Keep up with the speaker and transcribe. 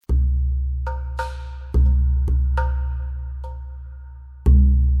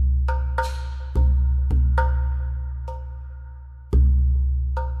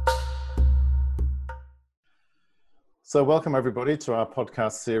So welcome everybody to our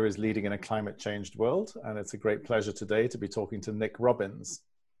podcast series, Leading in a Climate Changed World. And it's a great pleasure today to be talking to Nick Robbins.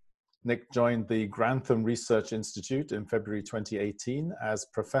 Nick joined the Grantham Research Institute in February 2018 as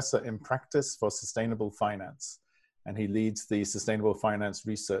Professor in Practice for Sustainable Finance. And he leads the Sustainable Finance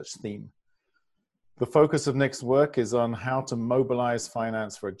Research theme. The focus of Nick's work is on how to mobilize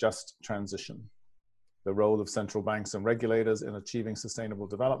finance for a just transition, the role of central banks and regulators in achieving sustainable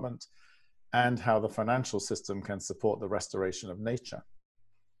development, and how the financial system can support the restoration of nature.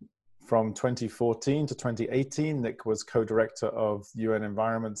 From 2014 to 2018, Nick was co-director of UN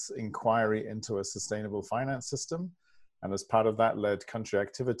Environment's inquiry into a sustainable finance system, and as part of that led country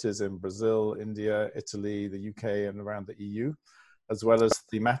activities in Brazil, India, Italy, the UK, and around the EU, as well as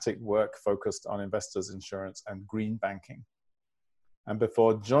thematic work focused on investors' insurance and green banking. And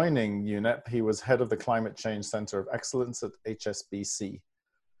before joining UNEP, he was head of the Climate Change Center of Excellence at HSBC.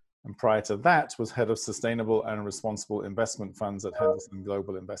 And prior to that was head of sustainable and responsible investment funds at Henderson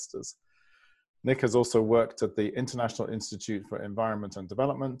Global Investors. Nick has also worked at the International Institute for Environment and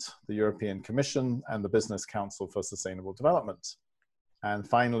Development, the European Commission, and the Business Council for Sustainable Development. And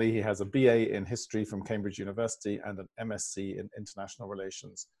finally, he has a BA in history from Cambridge University and an MSc in international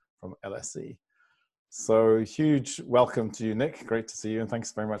relations from LSE. So huge welcome to you, Nick. Great to see you, and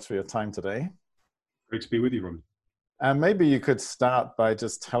thanks very much for your time today. Great to be with you, Robin. And maybe you could start by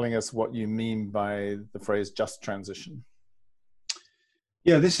just telling us what you mean by the phrase just transition.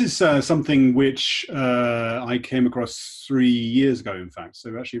 Yeah, this is something which I came across 3 years ago, in fact.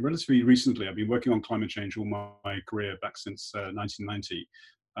 So actually relatively recently, I've been working on climate change all my career back since 1990.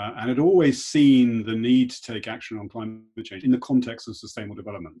 And had always seen the need to take action on climate change in the context of sustainable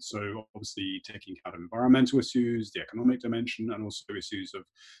development. So obviously taking account of environmental issues, the economic dimension, and also issues of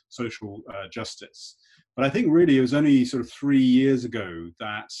social justice. But I think really it was only sort of 3 years ago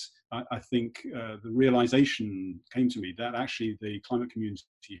that I think the realization came to me that actually the climate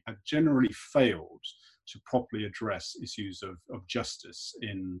community had generally failed to properly address issues of justice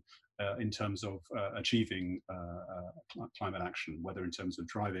in terms of achieving climate action, whether in terms of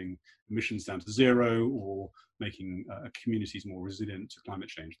driving emissions down to zero or making communities more resilient to climate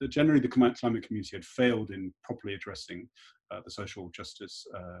change. That generally the climate community had failed in properly addressing the social justice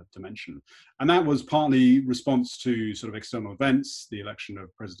dimension. And that was partly response to sort of external events, the election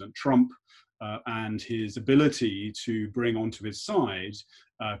of President Trump, and his ability to bring onto his side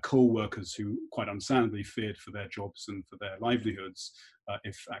coal workers who quite understandably feared for their jobs and for their livelihoods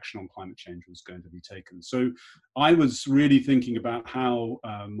if action on climate change was going to be taken. So I was really thinking about how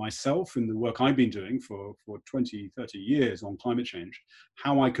myself in the work I've been doing for 20, 30 years on climate change,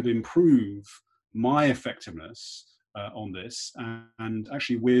 how I could improve my effectiveness on this, and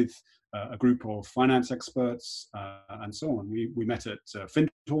actually with a group of finance experts and so on. We met at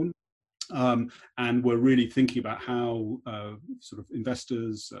Findhorn, and we're really thinking about how sort of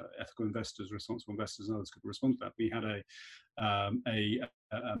investors, ethical investors, responsible investors, and others could respond to that. We had a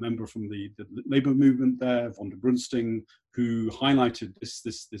member from the Labour movement there, Vonda Brunsting, who highlighted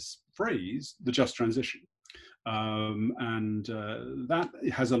this phrase, the just transition, and that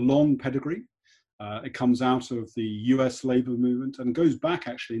has a long pedigree. It comes out of the US Labour movement and goes back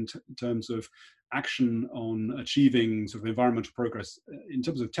actually in terms of action on achieving sort of environmental progress in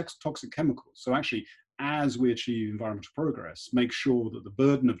terms of toxic chemicals. So actually, as we achieve environmental progress, make sure that the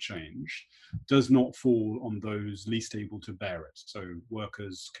burden of change does not fall on those least able to bear it. So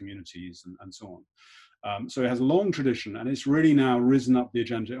workers, communities, and so on. So it has a long tradition, and it's really now risen up the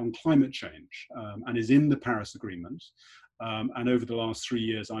agenda on climate change and is in the Paris Agreement. And over the last 3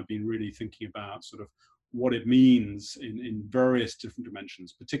 years, I've been really thinking about sort of what it means in various different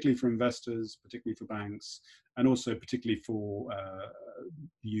dimensions, particularly for investors, particularly for banks, and also particularly for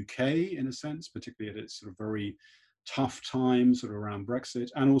the UK in a sense, particularly at its sort of very tough time sort of around Brexit,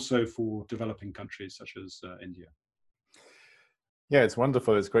 and also for developing countries such as India. Yeah, it's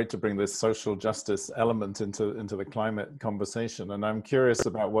wonderful. It's great to bring this social justice element into the climate conversation. And I'm curious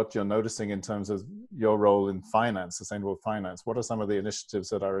about what you're noticing in terms of your role in finance, sustainable finance. What are some of the initiatives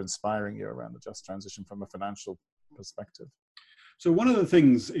that are inspiring you around the just transition from a financial perspective? So one of the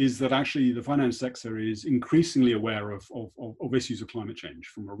things is that actually the finance sector is increasingly aware of issues of climate change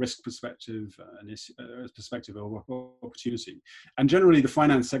from a risk perspective, a perspective of opportunity. And generally the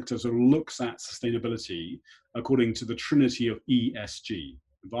finance sector sort of looks at sustainability according to the trinity of ESG,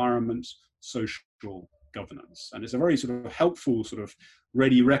 environment, social, governance. And it's a very sort of helpful sort of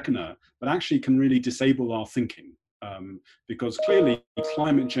ready reckoner, but actually can really disable our thinking because clearly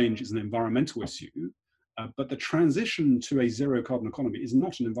climate change is an environmental issue. But the transition to a zero carbon economy is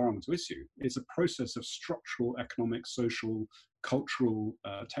not an environmental issue. It's a process of structural, economic, social, cultural,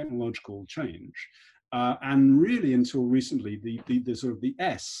 technological change. And really, until recently, the sort of the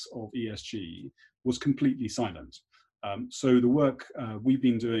S of ESG was completely silent. So the work we've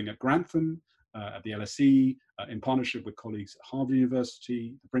been doing at Grantham, at the LSE, in partnership with colleagues at Harvard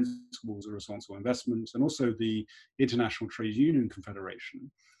University, the Principles of Responsible Investment, and also the International Trade Union Confederation,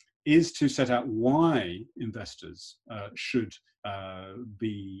 is to set out why investors should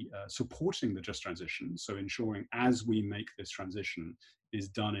be supporting the just transition. So ensuring as we make this transition is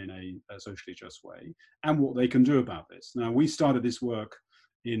done in a socially just way, and what they can do about this. Now, we started this work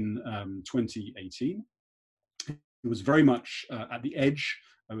in 2018. It was very much at the edge.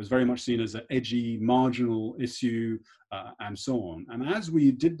 It was very much seen as an edgy, marginal issue, and so on. And as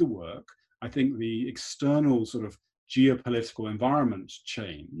we did the work, I think the external sort of geopolitical environment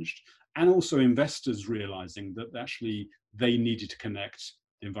changed, and also investors realizing that actually they needed to connect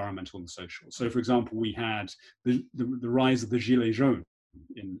the environmental and social. So, for example, we had the rise of the Gilets jaunes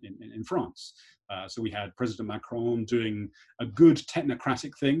in France. So we had President Macron doing a good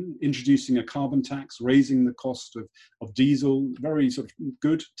technocratic thing, introducing a carbon tax, raising the cost of diesel, very sort of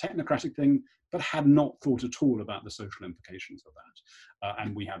good technocratic thing, but had not thought at all about the social implications of that.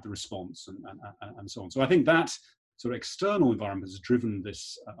 And we had the response and so on. So I think that sort of external environment has driven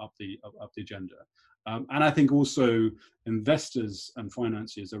this up the agenda. And I think also investors and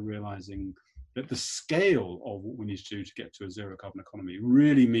financiers are realizing that the scale of what we need to do to get to a zero carbon economy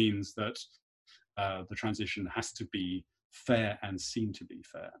really means that the transition has to be fair and seen to be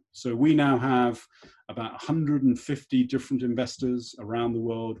fair. So we now have about 150 different investors around the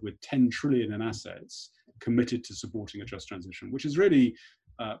world with 10 trillion in assets committed to supporting a just transition, which is really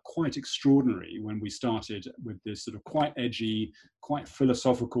quite extraordinary when we started with this sort of quite edgy, quite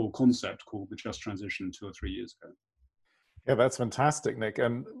philosophical concept called the just transition 2 or 3 years ago. Yeah, that's fantastic, Nick.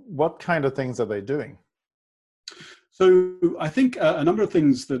 And what kind of things are they doing? So I think a number of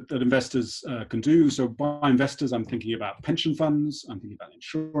things that investors can do. So by investors, I'm thinking about pension funds, I'm thinking about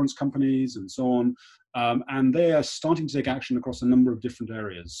insurance companies and so on. And they are starting to take action across a number of different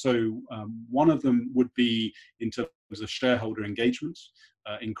areas. So one of them would be in terms of shareholder engagement.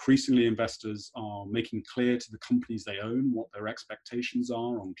 Increasingly, investors are making clear to the companies they own what their expectations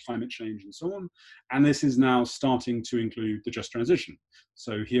are on climate change and so on. And this is now starting to include the just transition.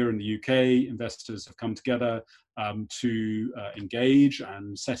 So here in the UK, investors have come together to engage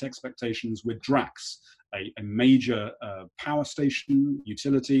and set expectations with Drax, a major power station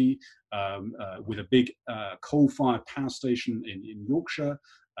utility with a big coal-fired power station in Yorkshire,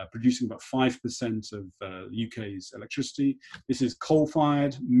 producing about 5% of the UK's electricity. This is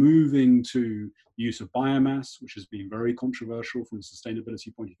coal-fired, moving to use of biomass, which has been very controversial from a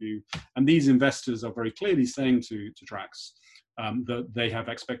sustainability point of view. And these investors are very clearly saying to Drax that they have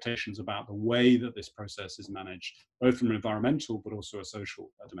expectations about the way that this process is managed, both from an environmental but also a social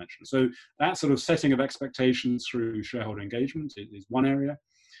dimension. So that sort of setting of expectations through shareholder engagement is one area.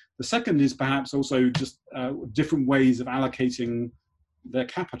 The second is perhaps also just different ways of allocating their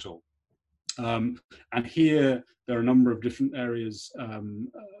capital. And here there are a number of different areas,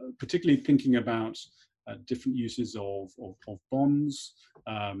 particularly thinking about different uses of bonds.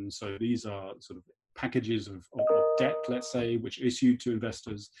 So these are sort of packages of debt, let's say, which are issued to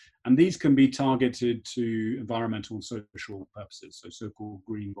investors. And these can be targeted to environmental and social purposes, so so-called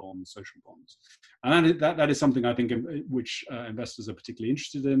green bonds, social bonds. And that is something I think which investors are particularly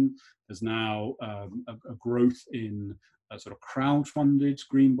interested in. There's now a growth in sort of crowd-funded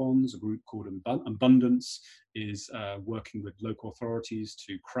green bonds. A group called Abundance is working with local authorities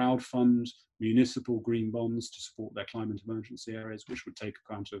to crowd-fund municipal green bonds to support their climate emergency areas, which would take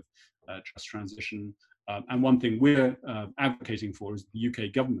account of just transition. And one thing we're advocating for is the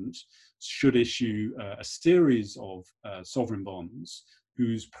UK government should issue a series of sovereign bonds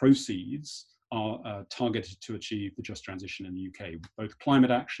whose proceeds are targeted to achieve the just transition in the UK, both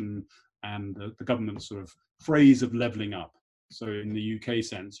climate action and the government's sort of phrase of levelling up. So in the UK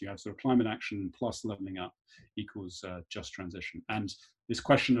sense, you have sort of climate action plus levelling up equals just transition. And this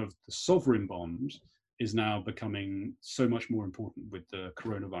question of the sovereign bond is now becoming so much more important with the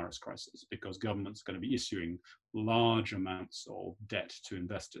coronavirus crisis, because governments are going to be issuing large amounts of debt to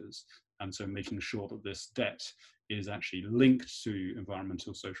investors. And so making sure that this debt is actually linked to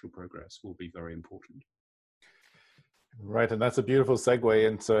environmental social progress will be very important. Right, and that's a beautiful segue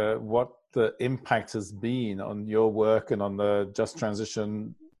into what the impact has been on your work and on the just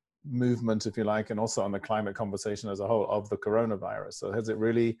transition movement, if you like, and also on the climate conversation as a whole of the coronavirus. So has it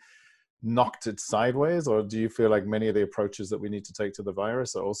really knocked it sideways, or do you feel like many of the approaches that we need to take to the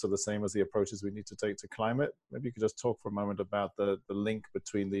virus are also the same as the approaches we need to take to climate? Maybe you could just talk for a moment about the link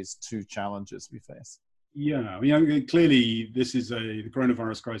between these two challenges we face. Yeah, I mean, clearly this is the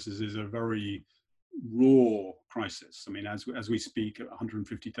coronavirus crisis is a very raw crisis. I mean, as we speak,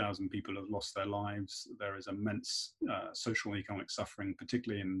 150,000 people have lost their lives. There is immense social and economic suffering,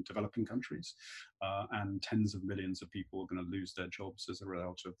 particularly in developing countries, and tens of millions of people are going to lose their jobs as a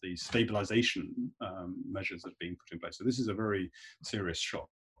result of the stabilization measures that are being put in place. So this is a very serious shock,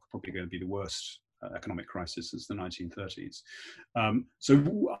 probably going to be the worst economic crisis since the 1930s.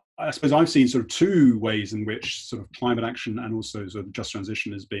 So I suppose I've seen sort of two ways in which sort of climate action and also sort of just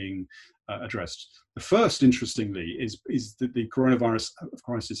transition is being addressed. The first, interestingly, is that the coronavirus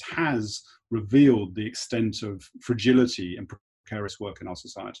crisis has revealed the extent of fragility and precarious work in our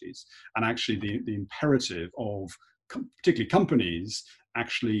societies, and actually the imperative of particularly companies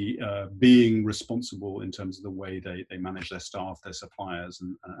actually being responsible in terms of the way they manage their staff, their suppliers,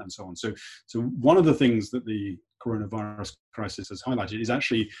 and so on. So one of the things that the coronavirus crisis has highlighted is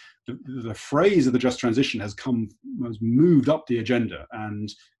actually the phrase of the just transition has moved up the agenda,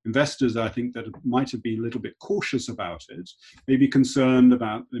 and investors, I think, that might have been a little bit cautious about it, maybe concerned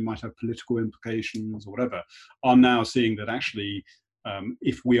about they might have political implications or whatever, are now seeing that actually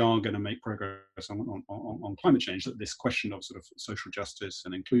if we are going to make progress on climate change, that this question of sort of social justice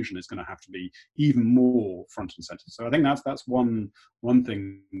and inclusion is going to have to be even more front and center. So I think that's one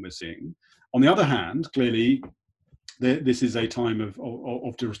thing we're seeing. On the other hand, clearly, this is a time of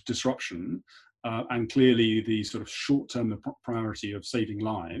disruption, and clearly the sort of short-term priority of saving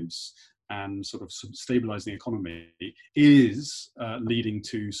lives and sort of stabilizing the economy is leading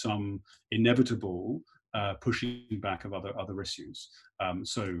to some inevitable pushing back of other issues.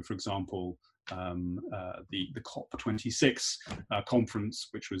 So, for example, the COP26 conference,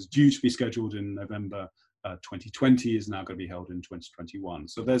 which was due to be scheduled in November 2020, is now going to be held in 2021.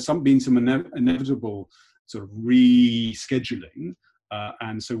 So there's been some inevitable sort of rescheduling.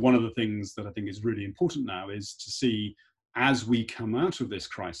 And so one of the things that I think is really important now is to see, as we come out of this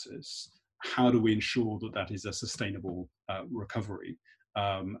crisis, how do we ensure that that is a sustainable recovery?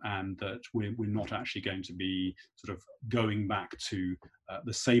 And that we're not actually going to be sort of going back to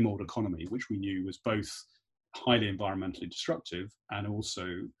the same old economy, which we knew was both highly environmentally destructive and also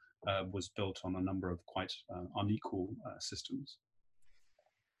was built on a number of quite unequal systems.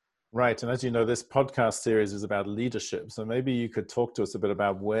 Right. And as you know, this podcast series is about leadership. So maybe you could talk to us a bit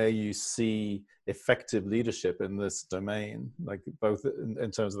about where you see effective leadership in this domain, like both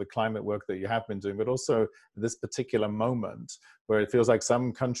in terms of the climate work that you have been doing, but also this particular moment where it feels like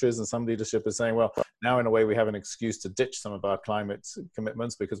some countries and some leadership is saying, well, now in a way we have an excuse to ditch some of our climate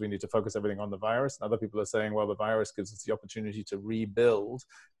commitments because we need to focus everything on the virus. And other people are saying, well, the virus gives us the opportunity to rebuild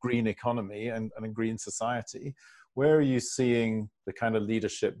green economy and a green society. Where are you seeing the kind of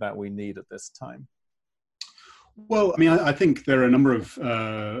leadership that we need at this time? Well, I mean, I think there are a number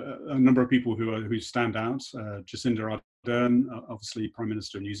of people who stand out. Jacinda Ardern, obviously Prime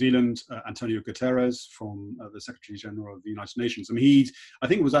Minister of New Zealand, Antonio Guterres from the Secretary General of the United Nations. I mean, I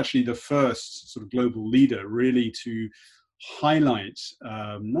think was actually the first sort of global leader really to highlight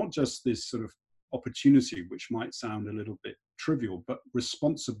not just this sort of opportunity, which might sound a little bit trivial, but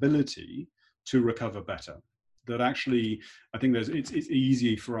responsibility to recover better. That actually, I think it's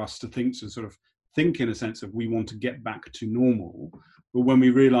easy for us to think in a sense of we want to get back to normal, but when we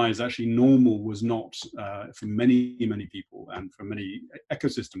realize actually normal was not, for many people and for many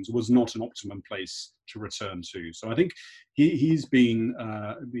ecosystems, was not an optimum place to return to. So I think he's been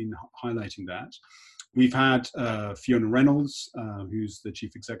highlighting that. We've had Fiona Reynolds, who's the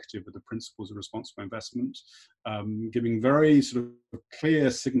chief executive of the Principles of Responsible Investment, giving very sort of clear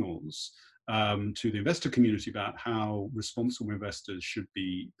signals to the investor community about how responsible investors should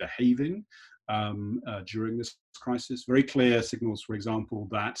be behaving during this crisis. Very clear signals, for example,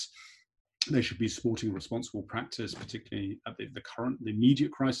 that they should be supporting responsible practice, particularly at the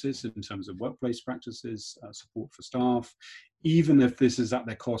immediate crisis in terms of workplace practices, support for staff, even if this is at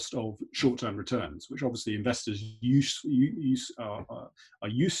the cost of short-term returns, which obviously investors are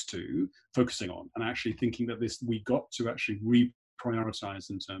used to focusing on, and actually thinking that we got to actually reprioritize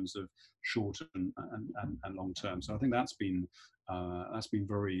in terms of short and long term. So I think that's been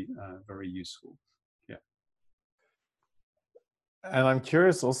very very useful. Yeah. And I'm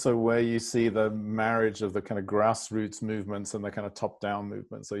curious also where you see the marriage of the kind of grassroots movements and the kind of top-down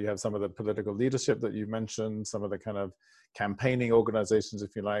movements. So you have some of the political leadership that you mentioned, some of the kind of campaigning organizations,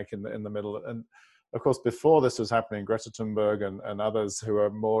 if you like, in the middle. And of course, before this was happening, Greta Thunberg and others who are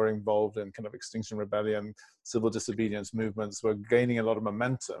more involved in kind of Extinction Rebellion, civil disobedience movements were gaining a lot of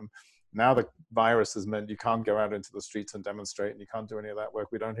momentum. Now the virus has meant you can't go out into the streets and demonstrate, and you can't do any of that work.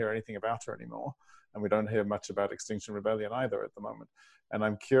 We don't hear anything about her anymore. And we don't hear much about Extinction Rebellion either at the moment. And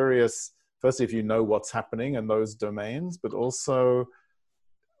I'm curious, firstly, if you know what's happening in those domains, but also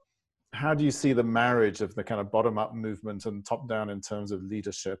how do you see the marriage of the kind of bottom-up movement and top-down in terms of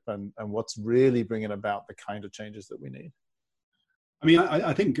leadership, and what's really bringing about the kind of changes that we need? I mean,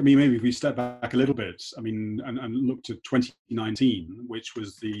 I think, maybe if we step back a little bit, and look to 2019, which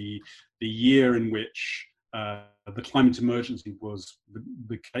was the year in which the climate emergency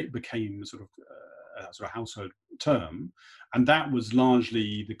became sort of a household term, and that was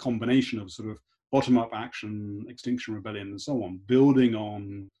largely the combination of sort of bottom-up action, Extinction Rebellion, and so on, building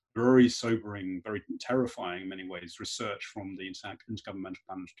on very sobering, very terrifying in many ways research from the Intergovernmental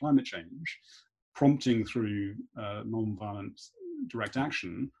Panel on Climate Change, prompting through non-violent direct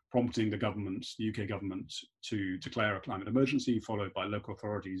action, prompting the UK government to declare a climate emergency, followed by local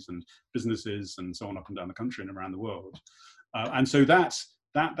authorities and businesses and so on up and down the country and around the world. And so that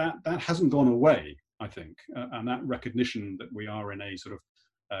hasn't gone away, I think, and that recognition that we are in a sort of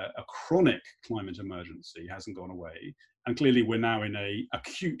a chronic climate emergency hasn't gone away. And clearly we're now in a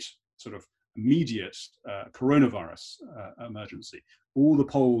acute sort of immediate coronavirus emergency. All the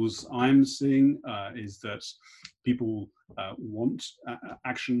polls I'm seeing is that people want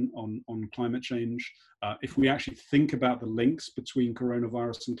action on climate change. If we actually think about the links between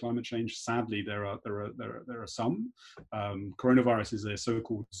coronavirus and climate change, sadly there are some. Coronavirus is a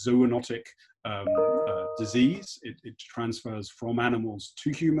so-called zoonotic disease. It transfers from animals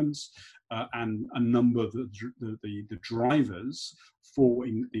to humans, and a number of the drivers for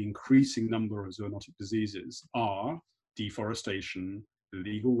the increasing number of zoonotic diseases are deforestation,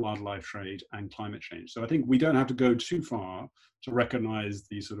 illegal wildlife trade, and climate change. So I think we don't have to go too far to recognize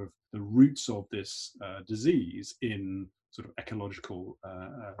the sort of the roots of this disease in sort of ecological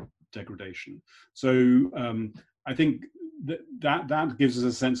degradation. So I think that gives us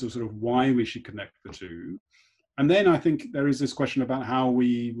a sense of sort of why we should connect the two. And then I think there is this question about how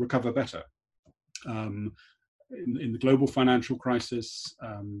we recover better. In the global financial crisis,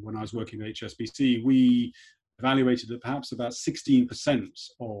 when I was working at HSBC, we evaluated that perhaps about 16%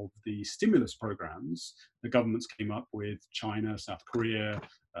 of the stimulus programs the governments came up with, China, South Korea,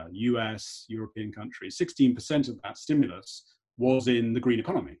 US, European countries, 16% of that stimulus was in the green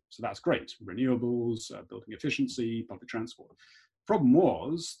economy. So that's great. Renewables, building efficiency, public transport. Problem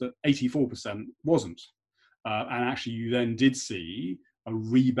was that 84% wasn't. And actually you then did see a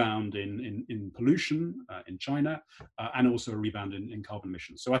rebound in pollution in China, and also a rebound in carbon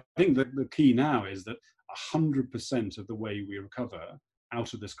emissions. So I think that the key now is that 100% of the way we recover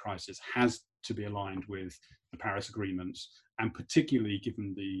out of this crisis has to be aligned with the Paris Agreement, and particularly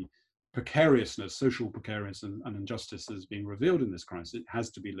given the precariousness, social precariousness and injustices being revealed in this crisis, it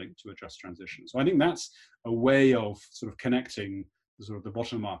has to be linked to a just transition. So I think that's a way of sort of connecting sort of the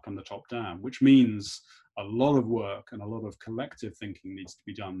bottom up and the top down, which means a lot of work and a lot of collective thinking needs to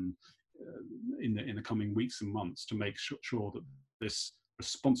be done in the coming weeks and months to make sure that this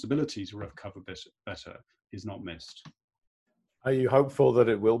responsibility to recover better is not missed. Are you hopeful that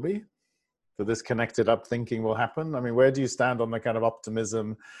it will be? That this connected up thinking will happen? I mean, where do you stand on the kind of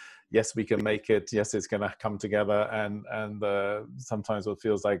optimism? Yes, we can make it. Yes, it's going to come together. And sometimes it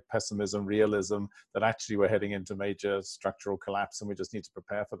feels like pessimism, realism, that actually we're heading into major structural collapse and we just need to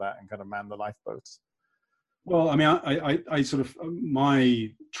prepare for that and kind of man the lifeboats. Well, I mean, I sort of,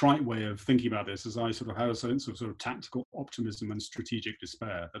 my trite way of thinking about this is I sort of have a sense of sort of tactical optimism and strategic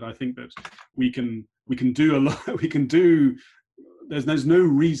despair. That I think that we can do a lot. We can do. There's no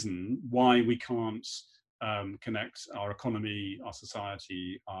reason why we can't connect our economy, our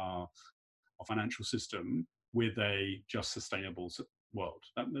society, our financial system with a just sustainable world.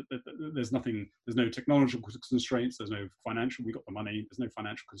 There's nothing. There's no technological constraints. There's no financial. We got the money. There's no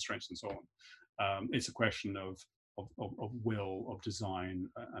financial constraints and so on. It's a question of will, of design,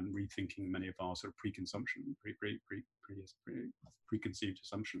 and rethinking many of our sort of preconceived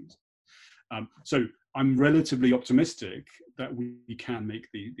assumptions. So I'm relatively optimistic that we can make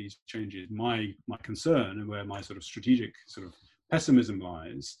these changes. My concern, and where my sort of strategic sort of pessimism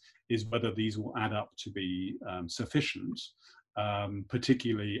lies, is whether these will add up to be sufficient,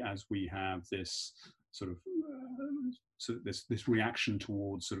 particularly as we have this sort of this reaction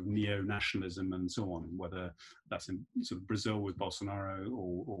towards sort of neo-nationalism and so on, whether that's in sort of Brazil with Bolsonaro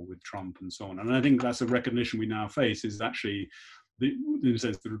or with Trump and so on. And I think that's a recognition we now face, is actually in a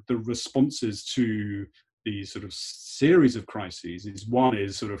sense the responses to these sort of series of crises is, one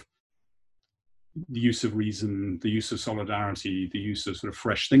is sort of the use of reason, the use of solidarity, the use of sort of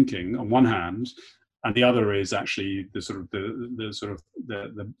fresh thinking on one hand, and the other is actually the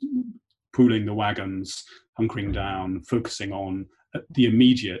pooling the wagons, hunkering down, focusing on the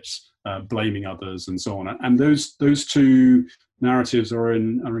immediate, blaming others, and so on. And those two narratives are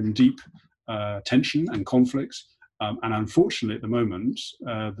in deep tension and conflict. And unfortunately, at the moment,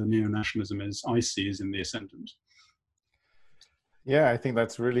 the neo-nationalism I see is in the ascendant. Yeah, I think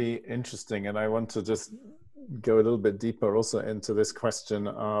that's really interesting. And I want to just go a little bit deeper also into this question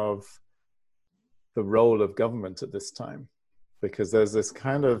of the role of government at this time, because there's this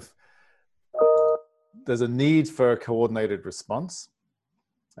kind of, there's a need for a coordinated response.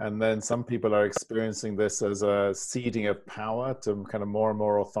 And then some people are experiencing this as a ceding of power to kind of more and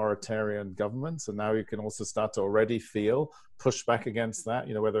more authoritarian governments. And now you can also start to already feel pushback against that,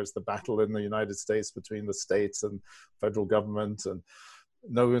 you know, whether it's the battle in the United States between the states and federal government, and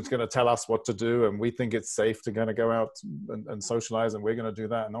no one's going to tell us what to do, and we think it's safe to kind of go out and socialize, and we're going to do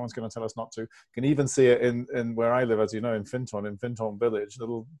that, and no one's going to tell us not to. You can even see it in where I live, as you know, in Fintone Village, a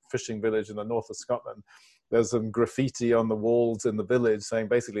little fishing village in the north of Scotland. There's some graffiti on the walls in the village saying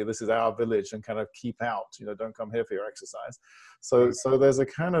basically this is our village and kind of keep out, you know, don't come here for your exercise. So there's a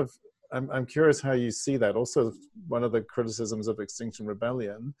kind of, I'm curious how you see that. Also, one of the criticisms of Extinction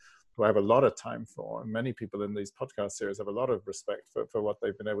Rebellion, who I have a lot of time for, and many people in these podcast series have a lot of respect for what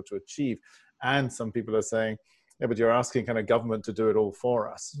they've been able to achieve. And some people are saying, yeah, but you're asking kind of government to do it all for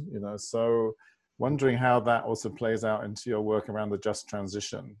us, you know. So wondering how that also plays out into your work around the just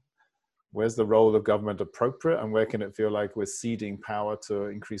transition. Where's the role of government appropriate, and where can it feel like we're ceding power to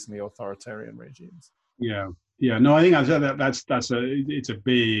increasingly authoritarian regimes? Yeah, no, I think it's a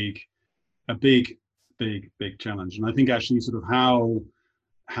big challenge, and I think actually sort of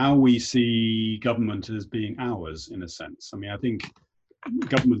how we see government as being ours in a sense. I mean, I think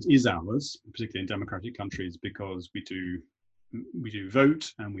government is ours, particularly in democratic countries, because we do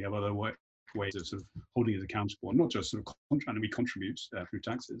vote, and we have other ways of sort of holding it accountable, and not just sort of and we contribute through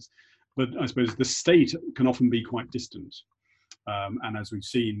taxes. But I suppose the state can often be quite distant. And as we've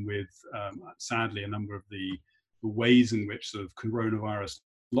seen with, sadly, a number of the ways in which sort of coronavirus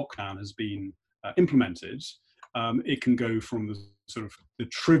lockdown has been implemented, it can go from the sort of the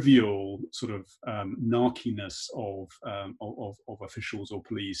trivial sort of narkiness of officials or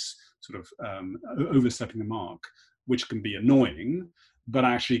police sort of overstepping the mark, which can be annoying, but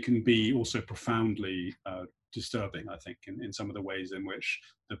actually can be also profoundly disturbing, I think, in some of the ways in which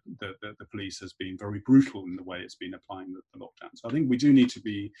the police has been very brutal in the way it's been applying the lockdown. So I think we do need to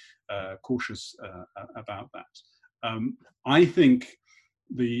be cautious about that. I think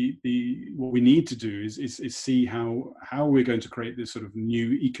what we need to do is see how we're going to create this sort of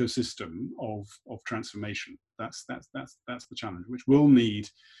new ecosystem of transformation. That's the challenge, which will need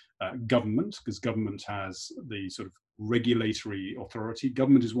government, because government has the sort of regulatory authority.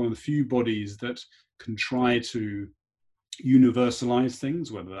 Government is one of the few bodies that can try to universalize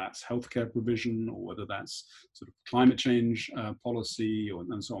things, whether that's healthcare provision or whether that's sort of climate change policy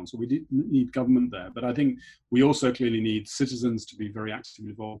and so on. So we need government there. But I think we also clearly need citizens to be very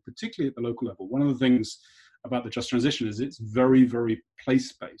actively involved, particularly at the local level. One of the things about the just transition is it's very, very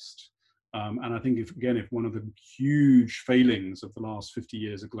place-based. And I think if one of the huge failings of the last 50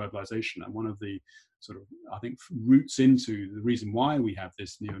 years of globalization, and one of the sort of, I think, roots into the reason why we have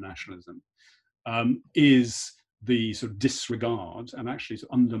this neo-nationalism, is the sort of disregard and actually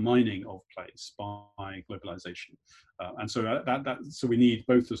sort of undermining of place by globalization. And so so we need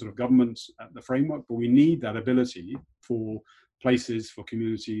both the sort of government, the framework, but we need that ability for places, for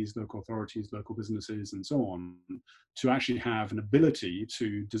communities, local authorities, local businesses, and so on, to actually have an ability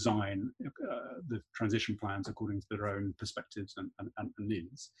to design the transition plans according to their own perspectives and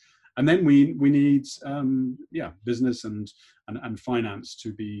needs. And then we need business and finance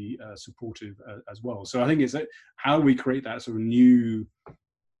to be supportive as well. So I think it's how we create that sort of new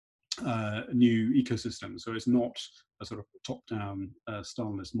ecosystem. So it's not a sort of top-down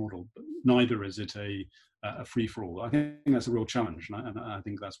Stalinist model, but neither is it a free-for-all. I think that's a real challenge, and I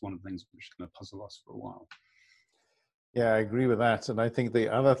think that's one of the things which is going to puzzle us for a while. Yeah, I agree with that. And I think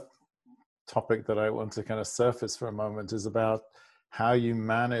the other topic that I want to kind of surface for a moment is about how you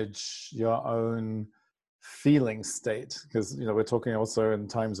manage your own feeling state, because we're talking also in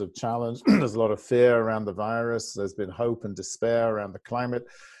times of challenge. There's a lot of fear around the virus. There's been hope and despair around the climate.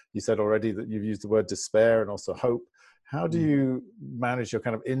 You said already that you've used the word despair and also hope. How do you manage your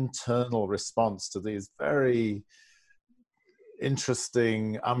kind of internal response to these very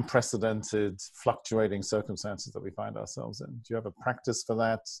interesting, unprecedented, fluctuating circumstances that we find ourselves in? Do you have a practice for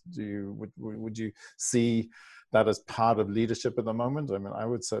that? Would you see that as part of leadership at the moment? I mean, I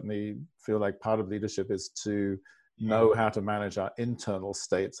would certainly feel like part of leadership is to know how to manage our internal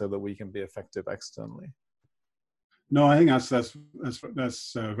state so that we can be effective externally. No, I think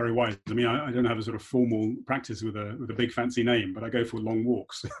that's very wise. I mean, I don't have a sort of formal practice with a big fancy name, but I go for long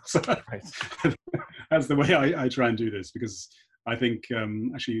walks. So right. That's the way I try and do this, because I think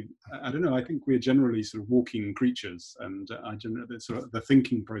actually, I don't know. I think we're generally sort of walking creatures, and the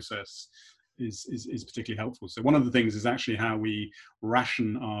thinking process is particularly helpful. So one of the things is actually how we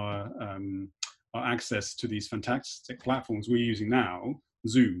ration our access to these fantastic platforms we're using now,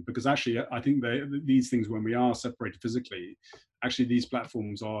 Zoom, because actually I think these things, when we are separated physically, actually these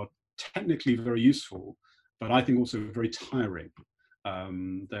platforms are technically very useful, but I think also very tiring.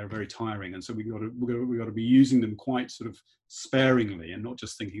 They're very tiring, and so we got to be using them quite sort of sparingly, and not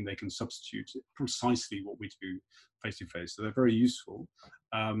just thinking they can substitute precisely what we do face to face. So they're very useful.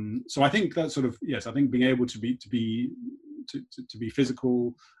 So I think that sort of, yes, I think being able to be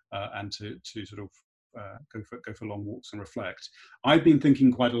physical and to sort of go for long walks and reflect. I've been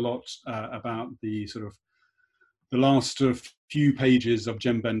thinking quite a lot about the sort of the last few pages of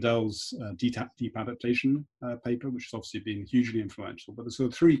Jem Bendel's deep adaptation paper, which has obviously been hugely influential. But the sort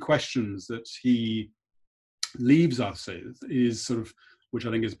of three questions that he leaves us is sort of, which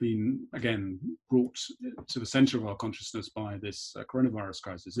I think has been, again, brought to the center of our consciousness by this coronavirus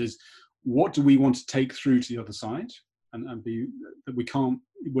crisis, is what do we want to take through to the other side? And be that we're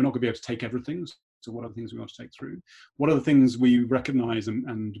not going to be able to take everything. So what are the things we want to take through? What are the things we recognize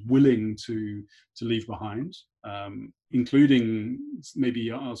and willing to leave behind, including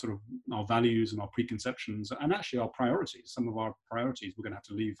maybe our values and our preconceptions, and actually our priorities. Some of our priorities we're going to have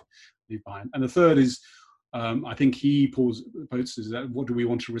to leave behind. And the third is, I think he poses that what do we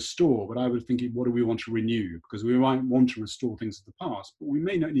want to restore? But I would think, what do we want to renew? Because we might want to restore things of the past, but we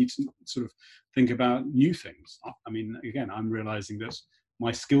may not need to sort of think about new things. I mean, again, I'm realizing that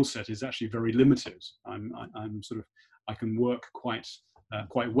my skill set is actually very limited. I can work quite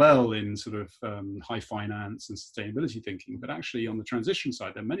well in sort of high finance and sustainability thinking, but actually on the transition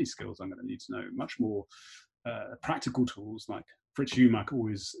side, there are many skills I'm going to need to know, much more practical tools. Like Fritz Humack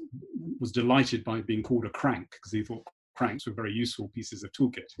always was delighted by being called a crank, because he thought cranks were very useful pieces of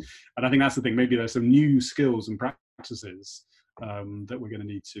toolkit. And I think that's the thing, maybe there's some new skills and practices that we're going to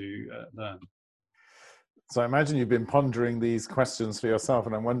need to learn. So I imagine you've been pondering these questions for yourself,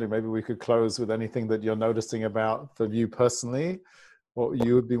 and I'm wondering maybe we could close with anything that you're noticing about for you personally, what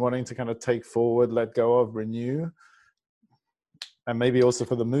you would be wanting to kind of take forward, let go of, renew, and maybe also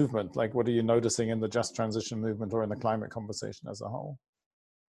for the movement. Like, what are you noticing in the Just Transition movement or in the climate conversation as a whole?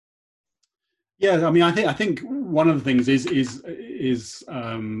 Yeah, I mean, I think one of the things is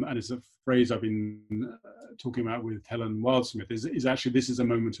and it's a phrase I've been talking about with Helen Wildsmith, is actually this is a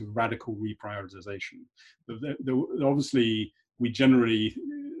moment of radical reprioritization. Obviously, we generally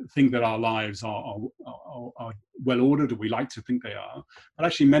think that our lives are well ordered, or we like to think they are, but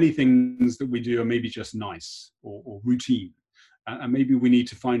actually many things that we do are maybe just nice or routine, and maybe we need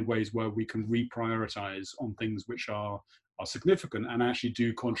to find ways where we can reprioritize on things which are significant and actually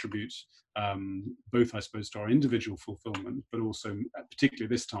do contribute both, I suppose, to our individual fulfillment, but also,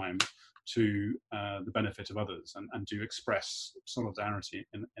 particularly this time, to the benefit of others, and do express solidarity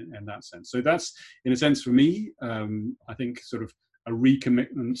in that sense. So that's, in a sense, for me, I think sort of a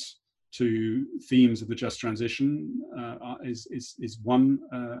recommitment to themes of the just transition is one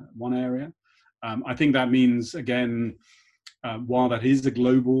area. I think that means, again, while that is a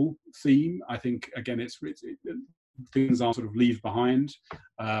global theme, I think, again, things are sort of leave behind.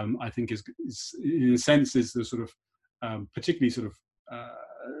 I think is in a sense is the sort of particularly sort of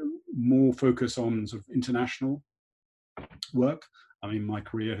more focus on sort of international work. I mean, my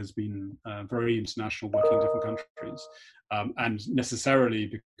career has been very international, working in different countries, and necessarily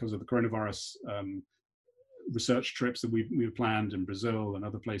because of the coronavirus, research trips that we've planned in Brazil and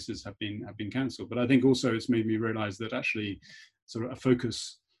other places have been cancelled. But I think also it's made me realise that actually sort of a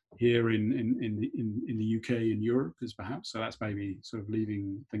focus here in the UK and Europe is perhaps, so that's maybe sort of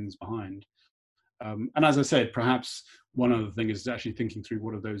leaving things behind. And as I said, perhaps one other thing is actually thinking through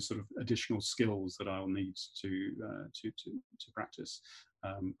what are those sort of additional skills that I'll need to practice.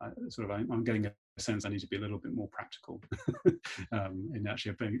 I'm getting a sense I need to be a little bit more practical in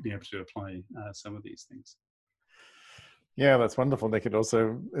actually being able to apply some of these things. Yeah, that's wonderful, Nick. It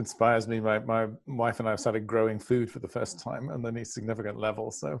also inspires me. My wife and I have started growing food for the first time on any significant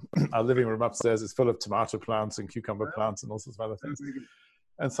level. So our living room upstairs is full of tomato plants and cucumber plants and all sorts of other things.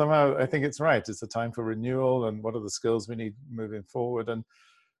 And somehow I think it's right. It's a time for renewal, and what are the skills we need moving forward. And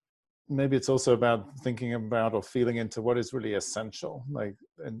maybe it's also about thinking about or feeling into what is really essential, like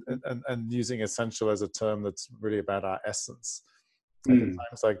and using essential as a term that's really about our essence. Like in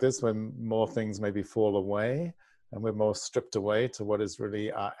times like this, when more things maybe fall away, and we're more stripped away to what is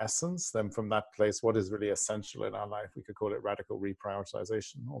really our essence, then from that place, what is really essential in our life? We could call it radical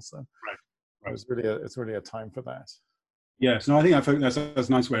reprioritization also. Right. It's really a time for that. Yes, no, I think that's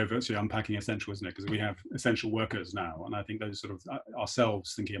a nice way of actually unpacking essential, isn't it? Because we have essential workers now, and I think those sort of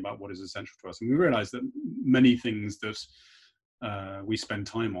ourselves thinking about what is essential to us, and we realise that many things that we spend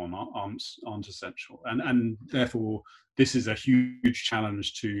time on aren't essential, and therefore this is a huge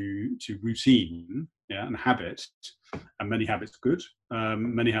challenge to routine, yeah, and habit, and many habits are good,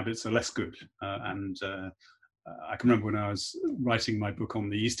 many habits are less good, and I can remember when I was writing my book on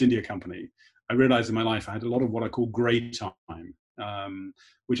the East India Company, I realized in my life I had a lot of what I call grey time,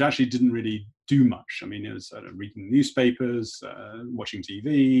 which actually didn't really do much. I mean, it was reading newspapers, watching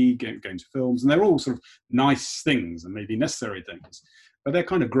TV, going to films, and they're all sort of nice things and maybe necessary things, but they're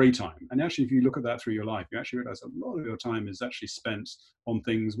kind of grey time. And actually, if you look at that through your life, you actually realize a lot of your time is actually spent on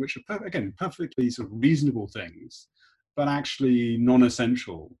things which are, again, perfectly sort of reasonable things, but actually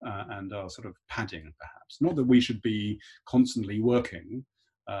non-essential and are sort of padding, perhaps. Not that we should be constantly working,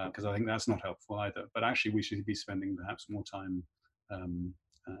 because I think that's not helpful either. But actually, we should be spending perhaps more time,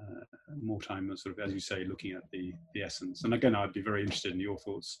 sort of, as you say, looking at the essence. And again, I'd be very interested in your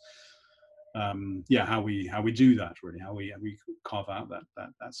thoughts. How we do that, really, how we carve out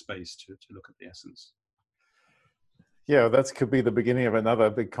that space to look at the essence. Yeah, that could be the beginning of another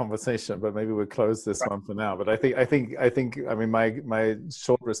big conversation, but maybe we'll close this one for now. But I think, I mean, my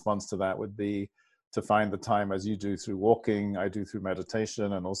short response to that would be to find the time, as you do, through walking. I do through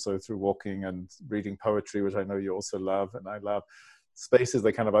meditation, and also through walking and reading poetry, which I know you also love, and I love. Spaces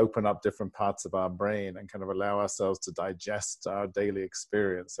that kind of open up different parts of our brain and kind of allow ourselves to digest our daily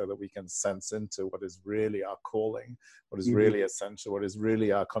experience, so that we can sense into what is really our calling, what is really essential, what is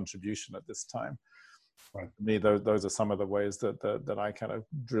really our contribution at this time. Right. For me, those are some of the ways that I kind of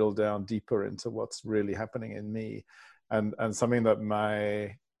drill down deeper into what's really happening in me. And something that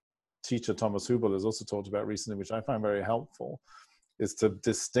my teacher, Thomas Hübl, has also talked about recently, which I find very helpful, is to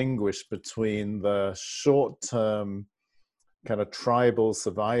distinguish between the short-term kind of tribal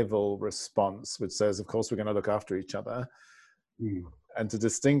survival response, which says, of course, we're going to look after each other. And to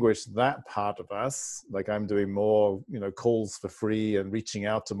distinguish that part of us, like I'm doing more, calls for free and reaching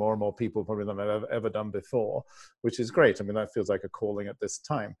out to more and more people probably than I've ever done before, which is great. I mean, that feels like a calling at this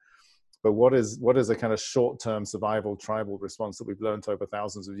time. But what is a kind of short-term survival tribal response that we've learned over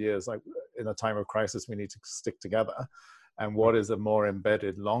thousands of years? Like in a time of crisis, we need to stick together. And what is a more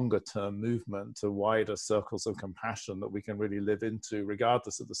embedded, longer-term movement to wider circles of compassion that we can really live into,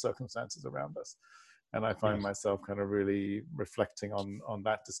 regardless of the circumstances around us? And I find myself kind of really reflecting on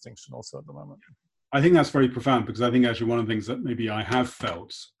that distinction also at the moment. I think that's very profound, because I think actually one of the things that maybe I have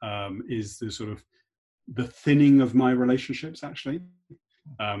felt is the sort of the thinning of my relationships, actually.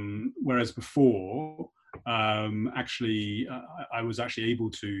 Whereas before, I was actually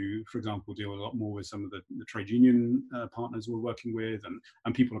able to, for example, deal a lot more with some of the trade union partners we're working with,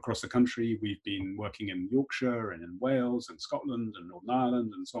 and people across the country. We've been working in Yorkshire and in Wales and Scotland and Northern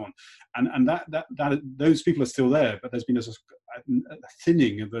Ireland and so on, and that those people are still there, but there's been a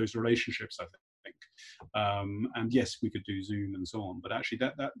thinning of those relationships, I think. And yes, we could do Zoom and so on, but actually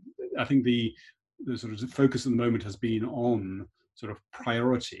that I think the sort of focus at the moment has been on sort of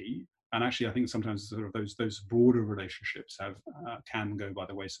priority. And actually, I think sometimes sort of those broader relationships can go by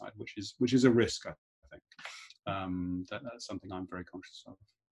the wayside, which is a risk. I think that's something I'm very conscious of.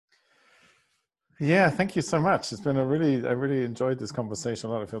 Yeah, thank you so much. It's been I really enjoyed this conversation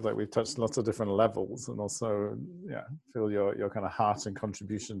a lot. I feel like we've touched lots of different levels, and also, feel your kind of heart and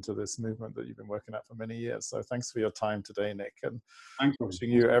contribution to this movement that you've been working at for many years. So thanks for your time today, Nick, and wishing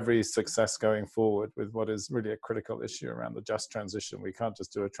you every success going forward with what is really a critical issue around the just transition. We can't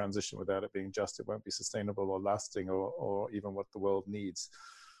just do a transition without it being just. It won't be sustainable or lasting or even what the world needs.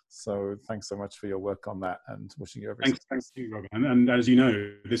 So thanks so much for your work on that, and wishing you every success. Thanks to you, Robin. And as you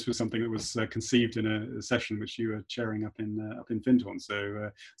know, this was something that was conceived in a session which you were chairing up in Findhorn.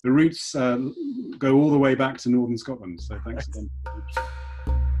 So the roots go all the way back to northern Scotland. So thanks again.